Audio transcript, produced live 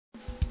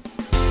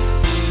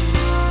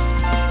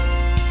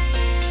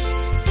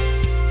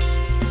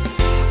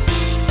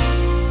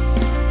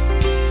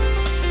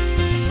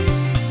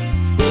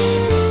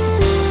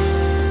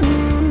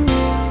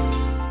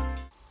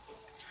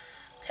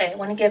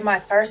want to give my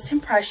first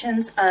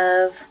impressions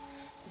of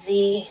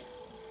the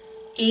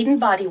Eden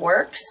Body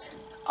Works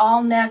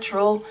All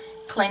Natural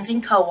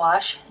Cleansing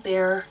Co-Wash.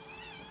 Their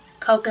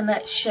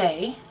Coconut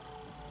Shea.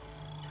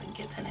 So we can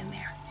get that in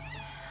there.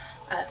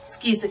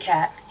 Excuse the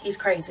cat. He's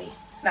crazy.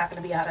 He's not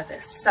going to be out of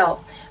this.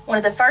 So one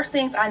of the first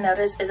things I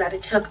noticed is that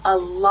it took a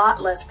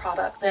lot less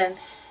product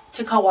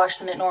to co-wash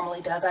than it normally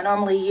does. I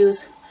normally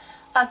use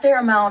a fair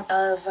amount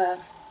of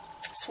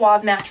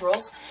Suave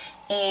Naturals,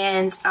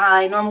 and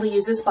I normally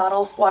use this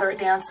bottle, water it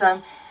down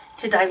some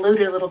to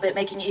dilute it a little bit,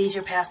 making it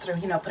easier pass through,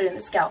 you know, put it in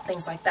the scalp,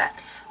 things like that.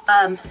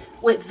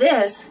 With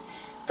this,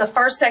 the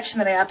first section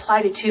that I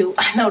applied it to,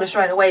 I noticed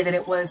right away that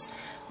it was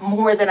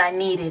more than I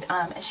needed.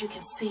 As you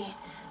can see,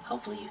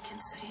 hopefully you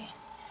can see,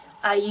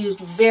 I used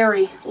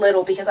very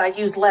little because I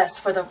used less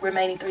for the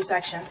remaining 3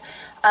 sections.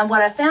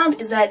 What I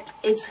found is that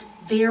it's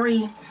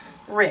very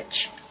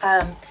rich.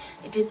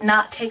 It did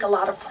not take a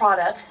lot of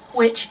product,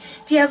 which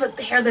if you have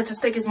a hair that's as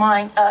thick as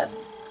mine,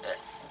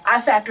 I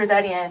factor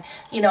that in.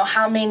 You know,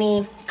 how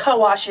many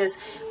co-washes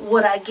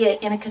would I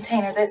get in a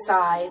container this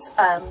size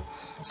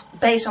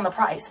based on the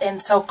price.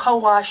 And so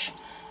co-wash,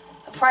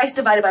 price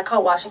divided by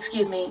co-wash,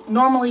 excuse me,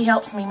 normally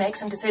helps me make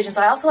some decisions.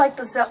 I also like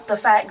the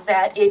fact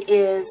that it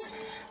is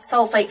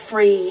sulfate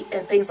free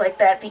and things like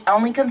that. The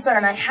only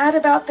concern I had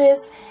about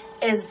this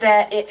is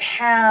that it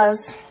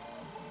has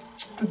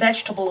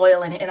vegetable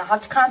oil in it, and I'll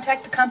have to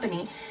contact the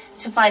company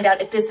to find out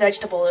if this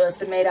vegetable oil has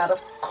been made out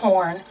of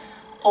corn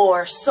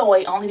or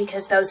soy, only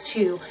because those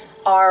two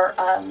are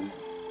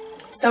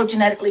so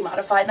genetically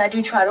modified, and I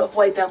do try to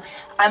avoid them.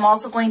 I'm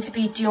also going to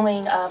be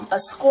doing a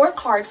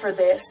scorecard for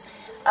this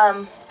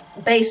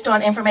based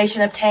on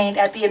information obtained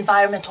at the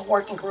environmental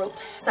working group.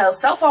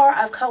 So far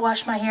I've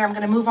co-washed my hair. I'm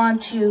going to move on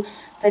to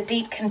the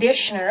deep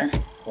conditioner,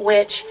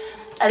 which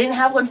I didn't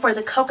have one for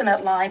the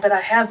coconut line, but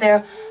I have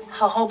their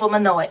jojoba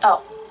manoi.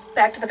 Oh,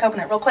 back to the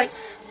coconut real quick.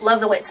 Love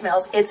the way it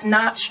smells. It's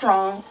not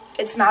strong,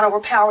 it's not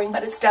overpowering,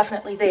 but it's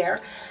definitely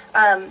there.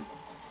 The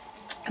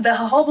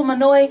jojoba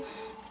manoi,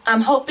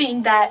 I'm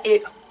hoping that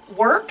it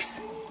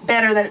works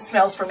better than it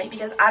smells for me,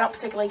 because I don't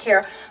particularly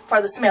care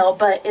for the smell,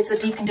 but it's a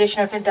deep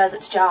conditioner. If it does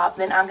its job,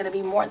 then I'm going to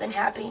be more than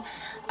happy.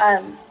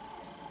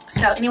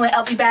 So anyway,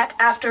 I'll be back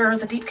after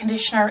the deep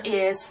conditioner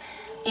is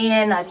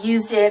in. I've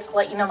used it,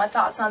 let you know my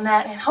thoughts on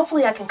that, and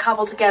hopefully I can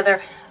cobble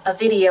together a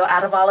video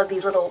out of all of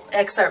these little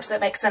excerpts that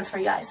make sense for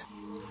you guys.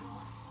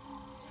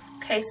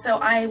 Okay, so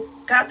I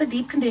got the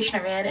deep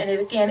conditioner in, and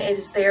it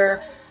is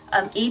their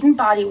Eden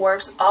Body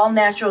Works All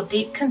Natural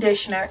Deep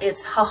Conditioner.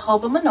 It's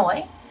jojoba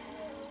manoi.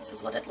 This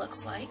is what it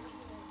looks like.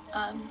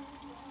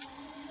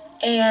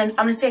 And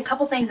I'm going to say a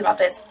couple things about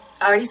this.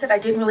 I already said I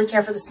didn't really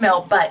care for the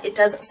smell, but it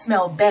doesn't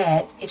smell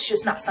bad. It's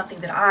just not something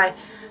that I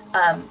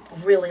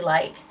really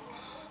like.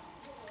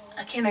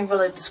 I can't even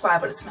really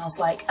describe what it smells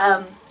like.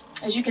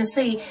 As you can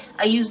see,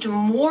 I used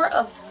more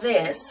of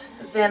this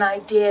than I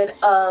did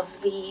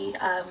of the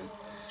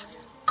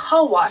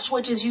co-wash,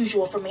 which is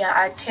usual for me.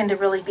 I tend to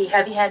really be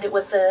heavy-handed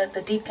with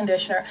the deep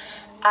conditioner.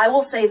 I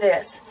will say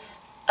this.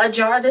 A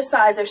jar this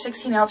size, or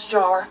 16-ounce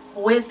jar,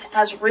 with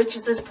as rich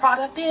as this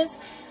product is,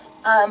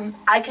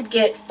 I could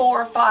get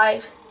 4 or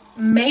 5,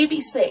 maybe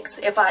 6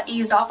 if I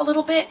eased off a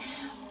little bit,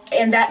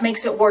 and that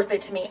makes it worth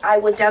it to me. I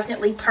would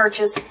definitely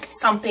purchase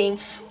something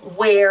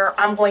where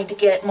I'm going to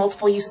get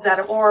multiple uses out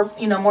of, or,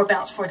 you know, more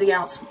bounce for the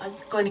ounce. I'm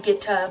going to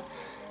get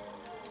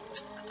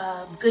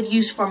good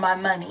use for my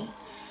money.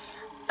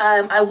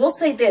 I will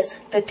say this,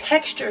 the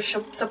texture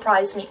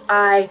surprised me.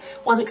 I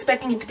was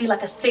expecting it to be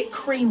like a thick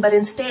cream, but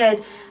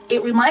instead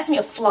it reminds me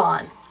of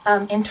flan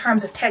in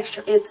terms of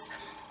texture. It's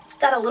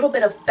got a little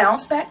bit of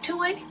bounce back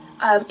to it.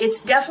 It's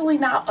definitely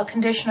not a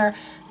conditioner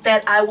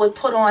that I would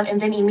put on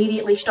and then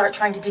immediately start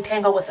trying to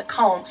detangle with a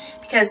comb,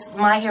 because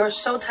my hair is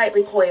so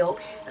tightly coiled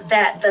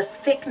that the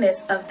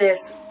thickness of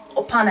this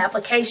upon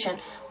application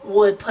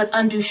would put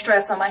undue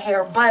stress on my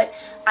hair. But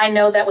I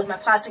know that with my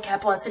plastic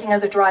cap on, sitting under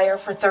the dryer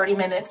for 30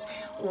 minutes,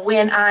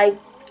 when I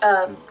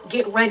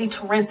get ready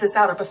to rinse this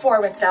out, or before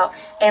I rinse it out,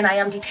 and I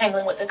am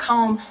detangling with the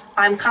comb,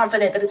 I'm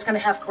confident that it's going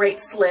to have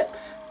great slip.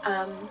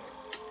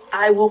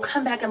 I will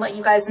come back and let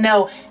you guys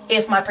know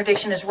if my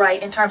prediction is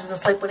right in terms of the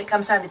slip when it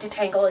comes time to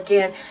detangle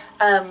again.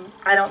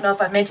 I don't know if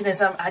I've mentioned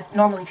this. I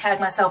normally tag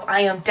myself.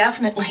 I am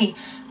definitely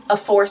a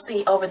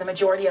 4C over the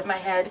majority of my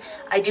head.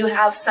 I do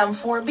have some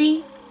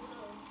 4B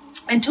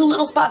and 2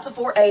 little spots of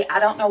 4A. I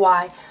don't know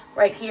why,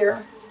 right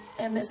here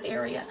in this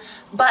area.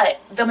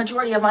 But the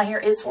majority of my hair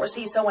is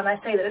 4C, so when I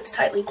say that it's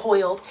tightly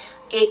coiled,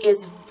 it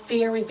is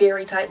very,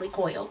 very tightly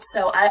coiled.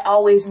 So I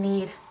always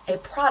need a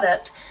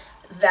product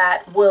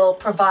that will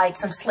provide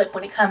some slip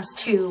when it comes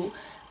to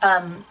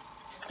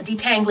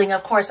detangling.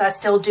 Of course, I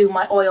still do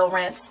my oil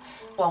rinse,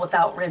 well,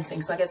 without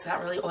rinsing, so I guess it's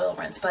not really oil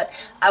rinse, but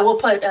I will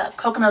put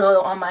coconut oil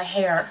on my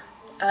hair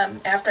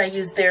after I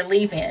use their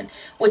leave-in,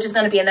 which is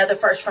going to be another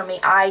first for me.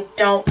 I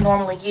don't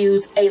normally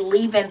use a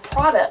leave-in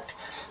product.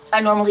 I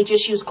normally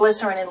just use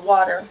glycerin and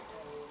water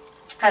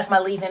as my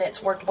leave-in.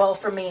 It's worked well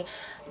for me.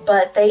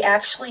 But they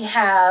actually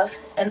have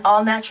an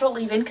all-natural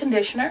leave-in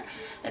conditioner.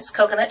 It's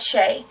Coconut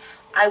Shea.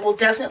 I will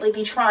definitely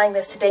be trying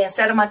this today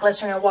instead of my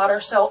glycerin and water.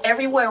 So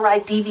everywhere I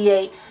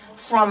deviate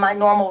from my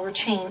normal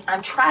routine,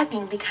 I'm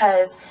tracking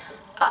because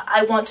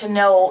I want to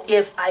know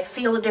if I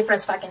feel a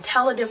difference, if I can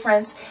tell a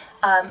difference,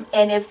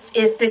 and if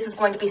this is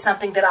going to be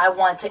something that I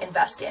want to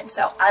invest in.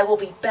 So I will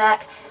be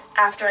back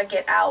after I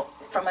get out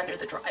from under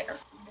the dryer.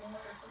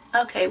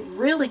 Okay,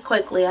 really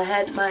quickly,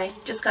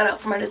 just got out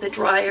from under the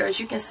dryer. As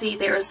you can see,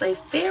 there is a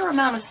fair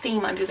amount of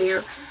steam under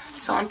there,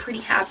 so I'm pretty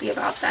happy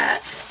about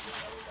that.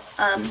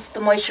 The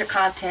moisture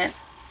content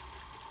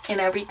and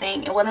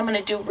everything. And what I'm going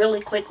to do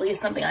really quickly is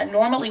something I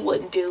normally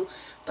wouldn't do,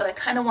 but I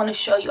kind of want to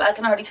show you. I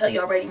can already tell you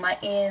already my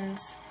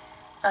ends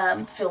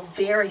feel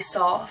very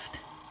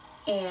soft,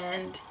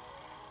 and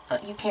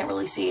you can't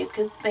really see it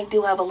because they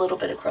do have a little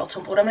bit of curl to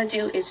them. But what I'm going to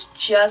do is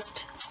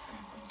just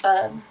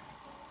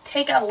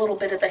take out a little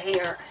bit of the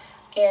hair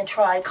and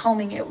try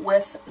combing it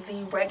with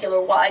the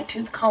regular wide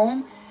tooth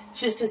comb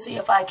just to see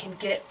if I can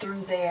get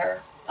through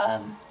there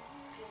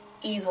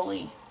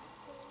easily.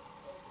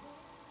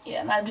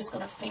 Yeah, and I'm just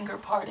going to finger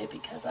part it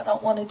because I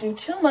don't want to do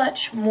too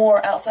much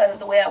more outside of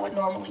the way I would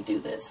normally do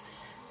this,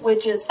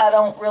 which is I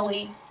don't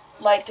really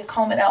like to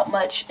comb it out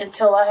much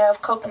until I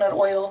have coconut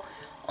oil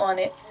on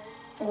it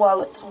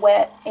while it's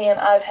wet, and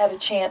I've had a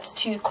chance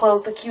to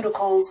close the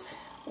cuticles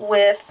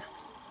with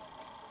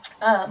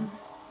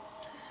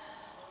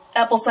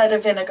apple cider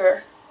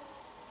vinegar.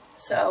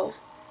 So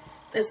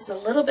this is a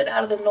little bit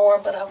out of the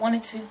norm, but I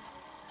wanted to,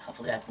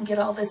 hopefully I can get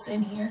all this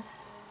in here.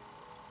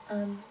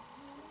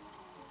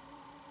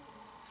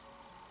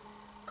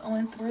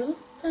 Going through.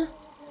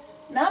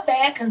 Not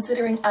bad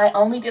considering I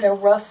only did a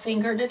rough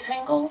finger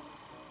detangle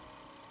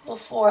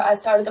before I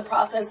started the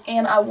process,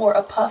 and I wore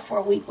a puff for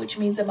a week, which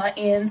means that my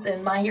ends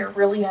and my hair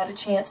really had a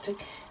chance to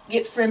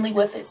get friendly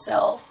with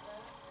itself.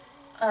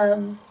 I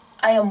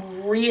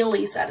am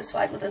really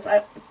satisfied with this.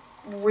 I'm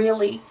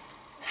really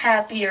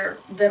happier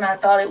than I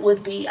thought it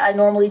would be. I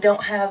normally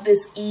don't have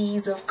this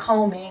ease of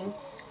combing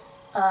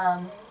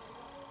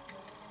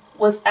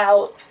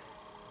without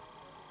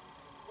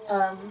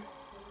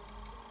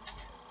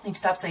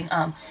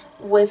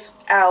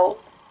without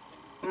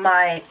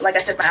my, like I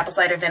said, my apple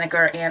cider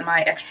vinegar and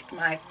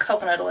my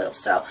coconut oil.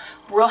 So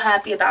real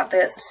happy about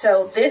this.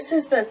 So this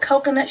is the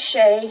coconut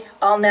shea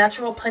all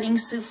natural pudding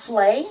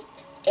souffle,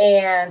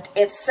 and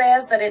it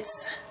says that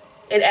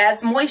it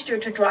adds moisture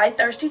to dry,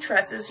 thirsty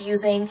tresses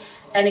using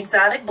an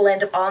exotic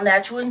blend of all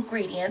natural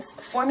ingredients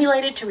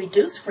formulated to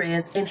reduce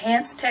frizz,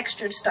 enhance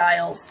textured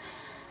styles,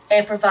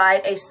 and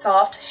provide a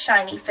soft,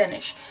 shiny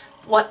finish.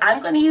 What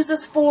I'm going to use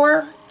this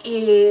for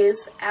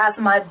is as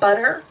my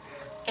butter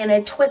in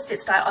a twisted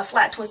style, a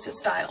flat twisted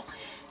style.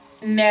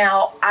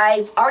 Now,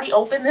 I've already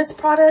opened this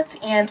product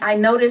and I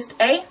noticed,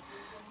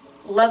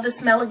 love the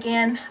smell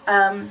again,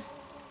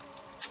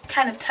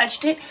 kind of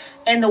touched it.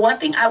 And the one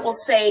thing I will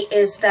say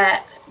is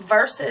that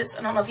versus,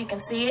 I don't know if you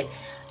can see it,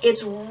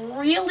 it's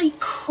really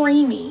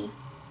creamy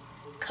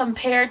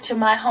compared to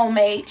my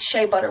homemade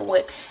shea butter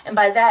whip. And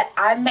by that,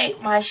 I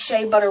make my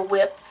shea butter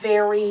whip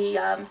very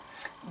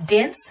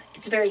dense.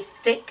 It's very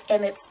thick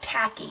and it's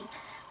tacky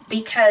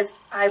because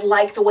I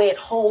like the way it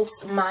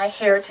holds my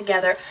hair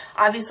together.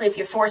 Obviously, if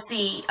you're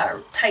 4C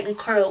or tightly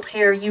curled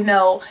hair, you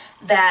know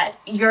that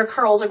your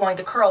curls are going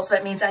to curl. So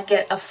that means I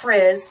get a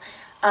frizz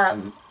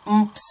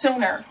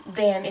sooner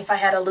than if I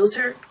had a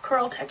looser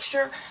curl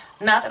texture.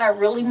 Not that I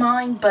really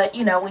mind, but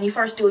you know, when you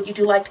first do it, you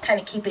do like to kind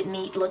of keep it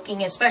neat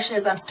looking, especially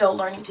as I'm still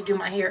learning to do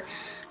my hair.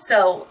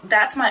 So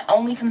that's my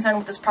only concern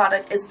with this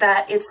product, is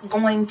that it's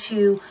going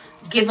to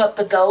give up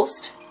the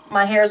ghost.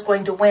 My hair is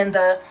going to win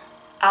the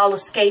I'll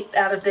escape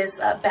out of this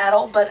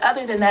battle. But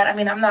other than that, I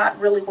mean, I'm not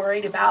really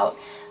worried about,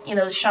 you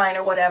know, the shine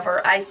or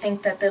whatever. I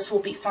think that this will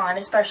be fine,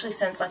 especially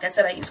since, like I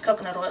said, I use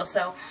coconut oil.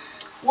 So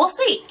we'll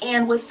see.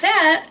 And with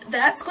that,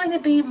 that's going to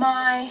be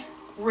my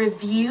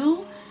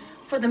review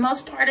for the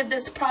most part of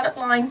this product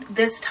line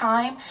this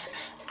time.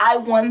 I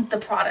won the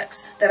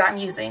products that I'm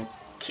using,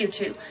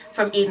 Q2,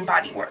 from Eden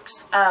Body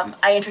Works. I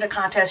entered a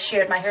contest,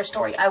 shared my hair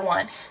story, I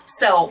won.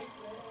 So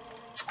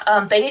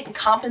they didn't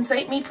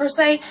compensate me per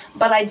se,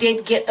 but I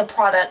did get the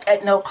product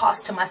at no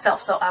cost to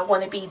myself. So I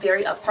want to be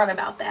very upfront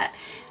about that.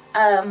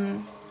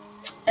 And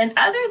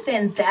other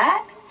than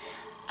that,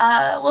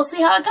 we'll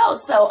see how it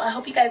goes. So I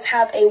hope you guys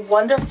have a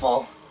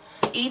wonderful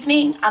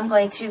evening. I'm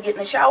going to get in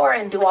the shower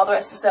and do all the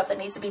rest of the stuff that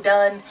needs to be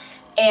done.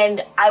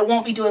 And I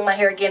won't be doing my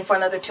hair again for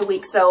another 2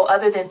 weeks. So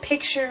other than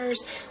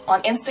pictures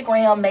on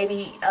Instagram,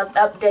 maybe an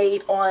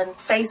update on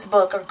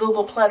Facebook or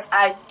Google+,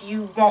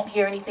 you won't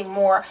hear anything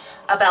more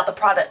about the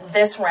product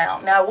this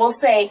round. Now, I will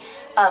say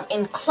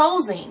in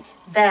closing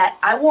that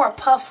I wore a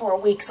puff for a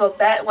week. So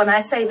that when I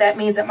say that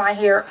means that my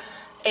hair,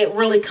 it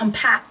really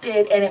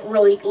compacted and it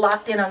really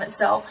locked in on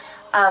itself.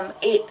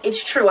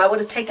 It's true. I would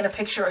have taken a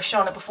picture or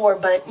shown it before,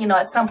 but you know,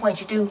 at some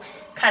point you do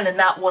kind of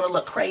not want to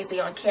look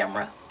crazy on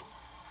camera.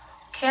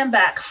 Came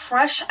back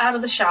fresh out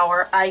of the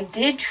shower. I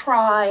did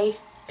try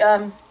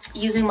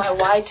using my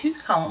wide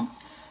tooth comb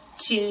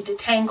to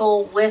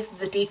detangle with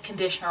the deep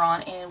conditioner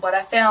on, and what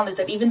I found is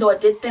that even though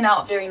it did thin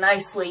out very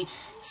nicely,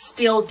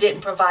 still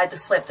didn't provide the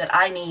slip that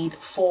I need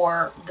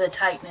for the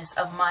tightness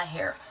of my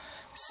hair.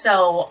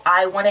 So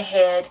I went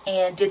ahead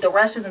and did the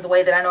rest of them the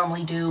way that I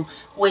normally do,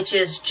 which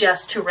is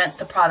just to rinse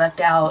the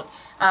product out.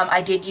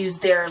 I did use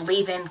their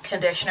leave-in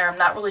conditioner. I'm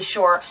not really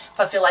sure if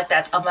I feel like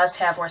that's a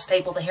must-have or a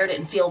staple. The hair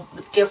didn't feel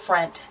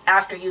different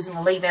after using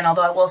the leave-in,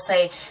 although I will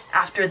say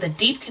after the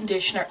deep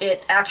conditioner,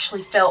 it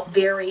actually felt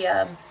very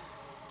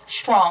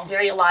strong,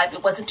 very alive.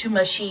 It wasn't too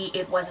mushy,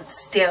 it wasn't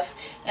stiff,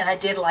 and I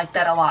did like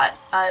that a lot.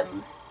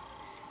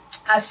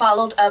 I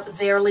followed up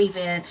their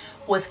leave-in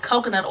with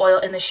coconut oil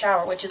in the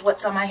shower, which is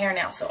what's on my hair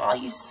now. So all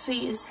you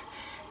see is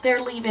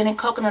their leave-in and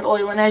coconut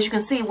oil, and as you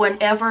can see,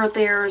 whenever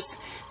there's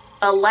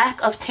a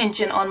lack of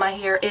tension on my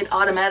hair, it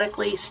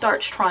automatically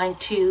starts trying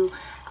to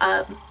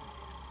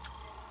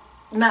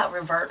not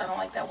revert, I don't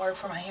like that word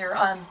for my hair,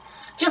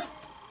 just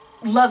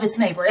love its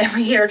neighbor.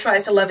 Every hair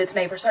tries to love its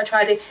neighbor, so I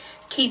try to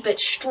keep it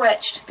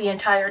stretched the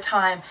entire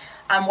time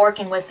I'm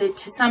working with it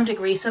to some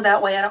degree, so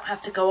that way I don't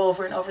have to go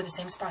over and over the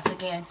same spots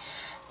again.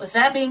 With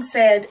that being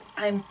said,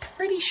 I'm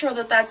pretty sure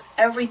that that's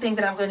everything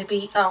that I'm going to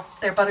be, oh,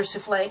 their butter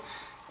souffle,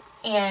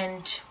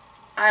 and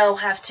I'll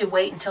have to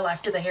wait until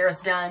after the hair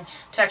is done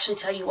to actually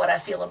tell you what I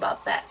feel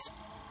about that.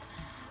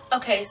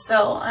 Okay,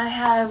 so I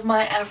have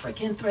my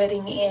African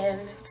threading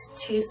in. It's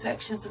 2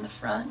 sections in the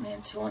front and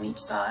then 2 on each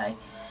side.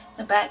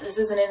 The back, this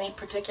isn't any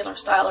particular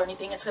style or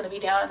anything. It's going to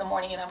be down in the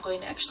morning and I'm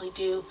going to actually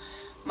do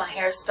my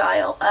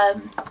hairstyle.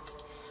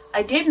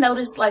 I did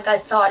notice, like I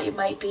thought it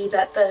might be,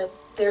 that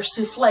their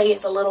souffle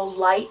is a little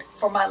light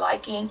for my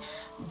liking,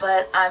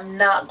 but I'm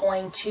not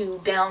going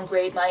to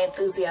downgrade my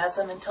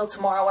enthusiasm until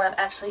tomorrow when I'm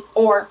actually,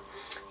 or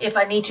if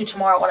I need to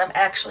tomorrow when I'm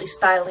actually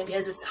styling,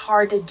 because it's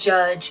hard to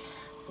judge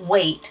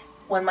weight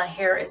when my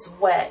hair is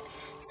wet,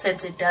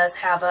 since it does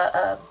have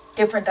a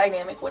different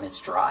dynamic when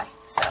it's dry.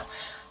 So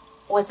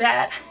with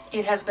that,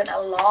 it has been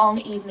a long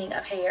evening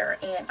of hair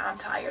and I'm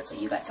tired, so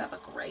you guys have a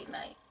great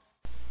night.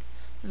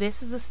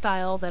 This is the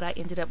style that I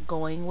ended up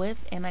going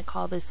with, and I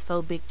call this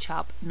Faux Big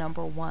Chop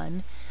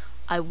 #1.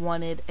 I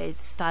wanted a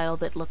style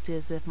that looked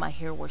as if my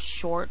hair was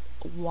short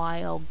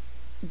while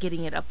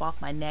getting it up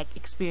off my neck.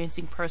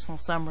 Experiencing personal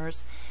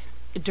summers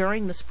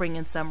during the spring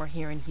and summer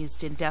here in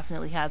Houston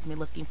definitely has me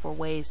looking for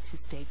ways to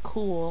stay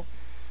cool.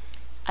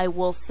 I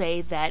will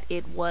say that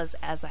it was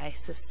as I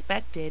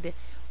suspected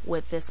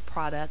with this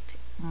product.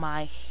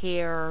 My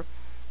hair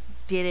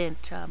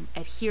didn't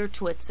adhere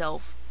to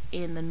itself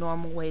in the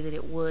normal way that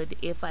it would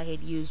if I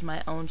had used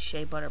my own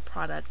shea butter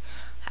product.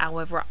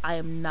 However, I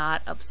am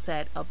not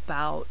upset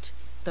about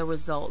the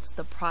results.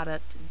 The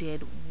product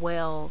did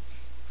well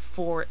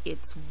for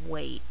its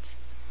weight.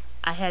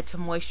 I had to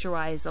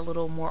moisturize a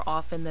little more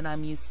often than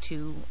I'm used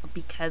to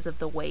because of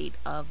the weight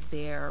of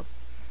their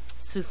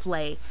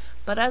souffle,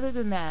 but other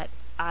than that,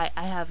 I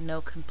have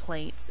no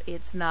complaints.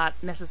 It's not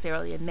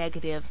necessarily a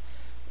negative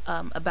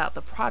about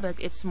the product.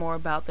 It's more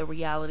about the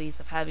realities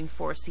of having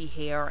 4C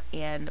hair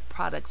and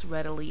products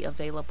readily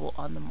available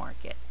on the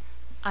market.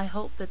 I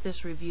hope that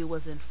this review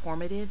was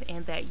informative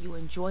and that you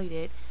enjoyed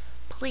it.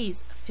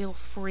 Please feel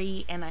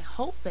free, and I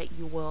hope that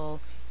you will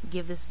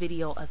give this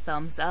video a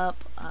thumbs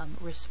up,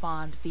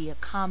 respond via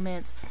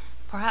comments,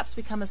 perhaps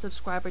become a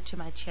subscriber to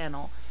my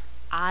channel.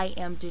 I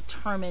am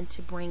determined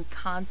to bring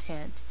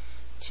content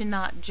to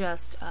not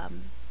just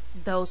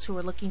those who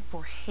are looking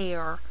for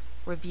hair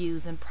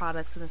reviews and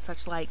products and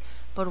such like,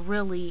 but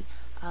really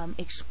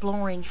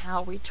exploring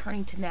how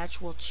returning to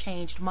natural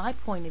changed my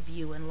point of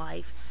view in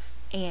life,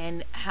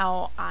 and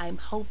how I'm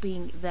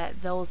hoping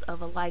that those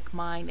of a like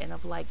mind and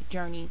of like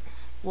journey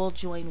will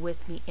join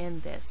with me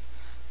in this.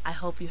 I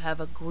hope you have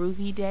a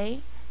groovy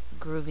day,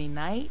 groovy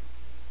night,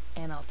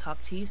 and I'll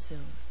talk to you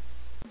soon.